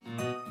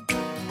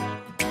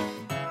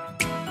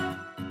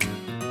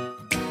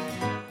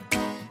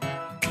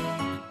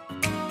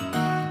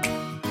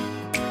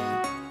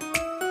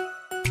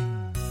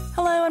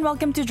and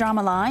welcome to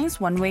Drama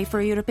Lines, one way for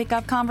you to pick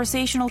up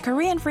conversational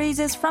Korean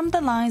phrases from the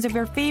lines of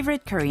your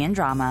favorite Korean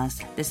dramas.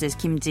 This is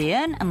Kim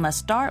Ji-eun, and let's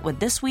start with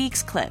this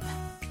week's clip.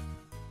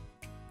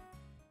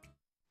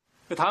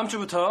 다음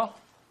주부터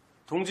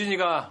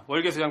동진이가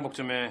월계수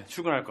양복점에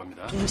출근할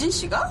겁니다. 동진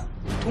씨가?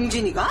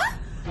 동진이가?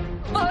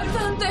 말도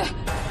안 돼.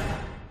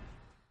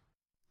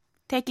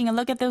 Taking a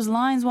look at those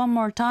lines one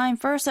more time.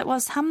 First, it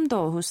was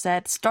Hamdo who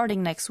said,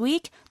 starting next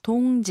week,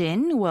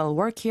 Dongjin will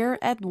work here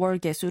at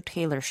월계수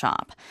tailor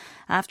shop.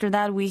 After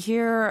that, we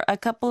hear a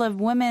couple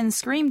of women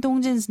scream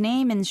Dongjin's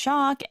name in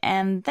shock,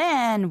 and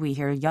then we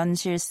hear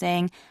Yeonsil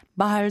saying,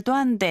 말도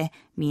안 돼,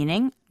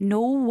 meaning no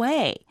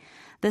way.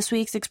 This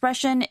week's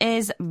expression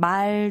is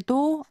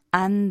말도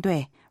안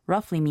돼,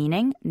 roughly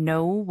meaning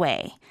no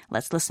way.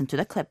 Let's listen to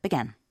the clip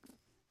again.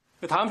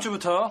 다음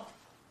주부터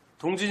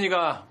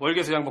동진이가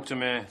월계수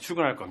양복점에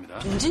출근할 겁니다.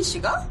 동진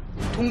씨가?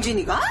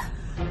 동진이가?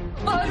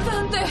 말도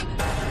안 돼.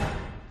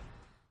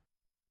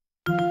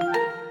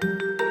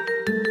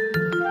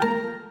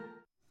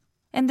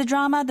 In the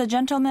drama The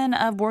Gentleman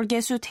of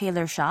월계수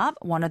Tailor Shop,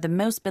 one of the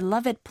most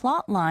beloved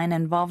plot line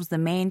involves the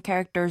main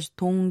characters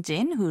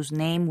Dongjin, whose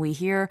name we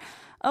hear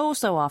oh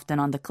so often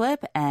on the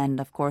clip, and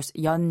of course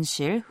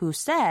Yeonsil, who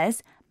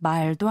says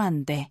말도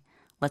안 돼.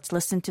 Let's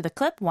listen to the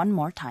clip one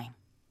more time.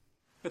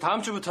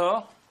 다음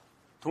주부터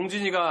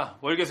동진이가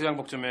월계수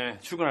양복점에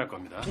출근할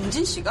겁니다.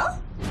 동진 씨가?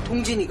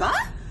 동진이가?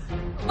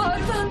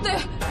 말도 안 돼.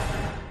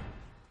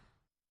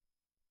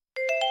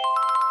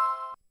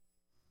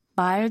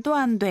 말도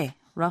안 돼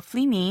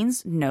roughly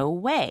means no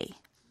way.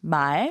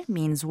 말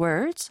means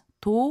words.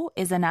 도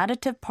is an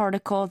additive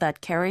particle that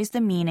carries the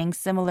meaning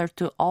similar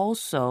to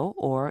also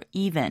or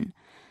even.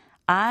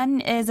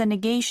 안 is a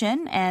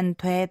negation, and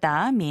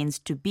되다 means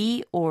to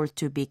be or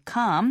to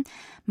become.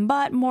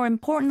 But more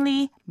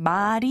importantly,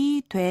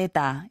 말이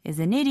되다 is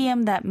an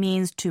idiom that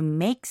means to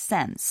make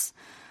sense.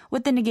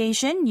 With the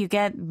negation, you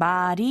get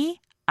말이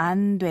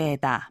안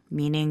되다,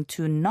 meaning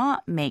to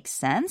not make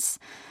sense.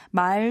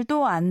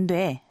 말도 안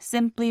돼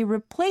simply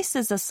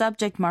replaces the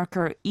subject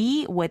marker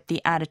e with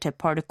the additive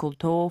particle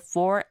도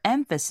for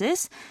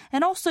emphasis,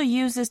 and also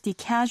uses the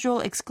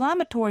casual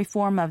exclamatory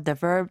form of the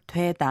verb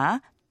되다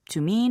to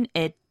mean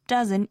it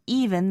doesn't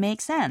even make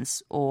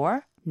sense,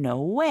 or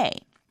no way.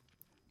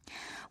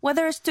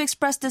 Whether it's to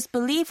express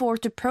disbelief or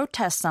to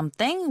protest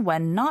something,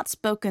 when not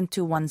spoken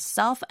to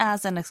oneself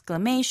as an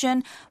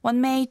exclamation, one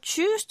may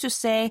choose to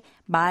say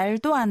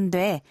말도 안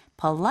돼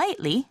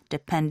politely,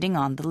 depending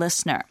on the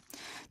listener.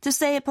 To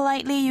say it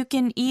politely, you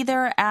can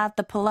either add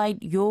the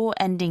polite 요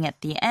ending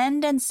at the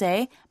end and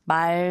say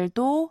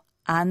말도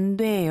안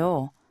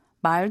돼요,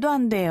 말도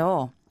안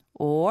돼요.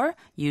 Or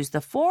use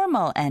the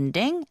formal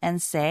ending and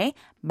say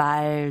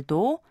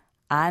말도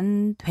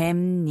안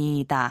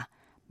됩니다,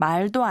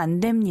 말도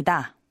안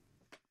됩니다.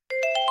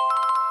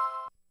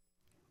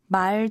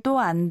 말도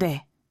안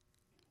돼,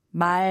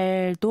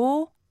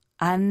 말도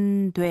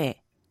안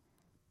돼,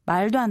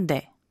 말도 안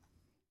돼.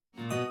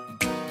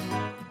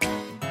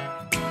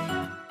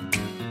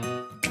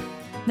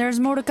 There's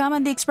more to come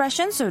on the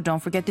expression, so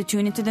don't forget to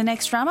tune into the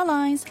next Drama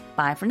Lines.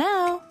 Bye for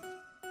now.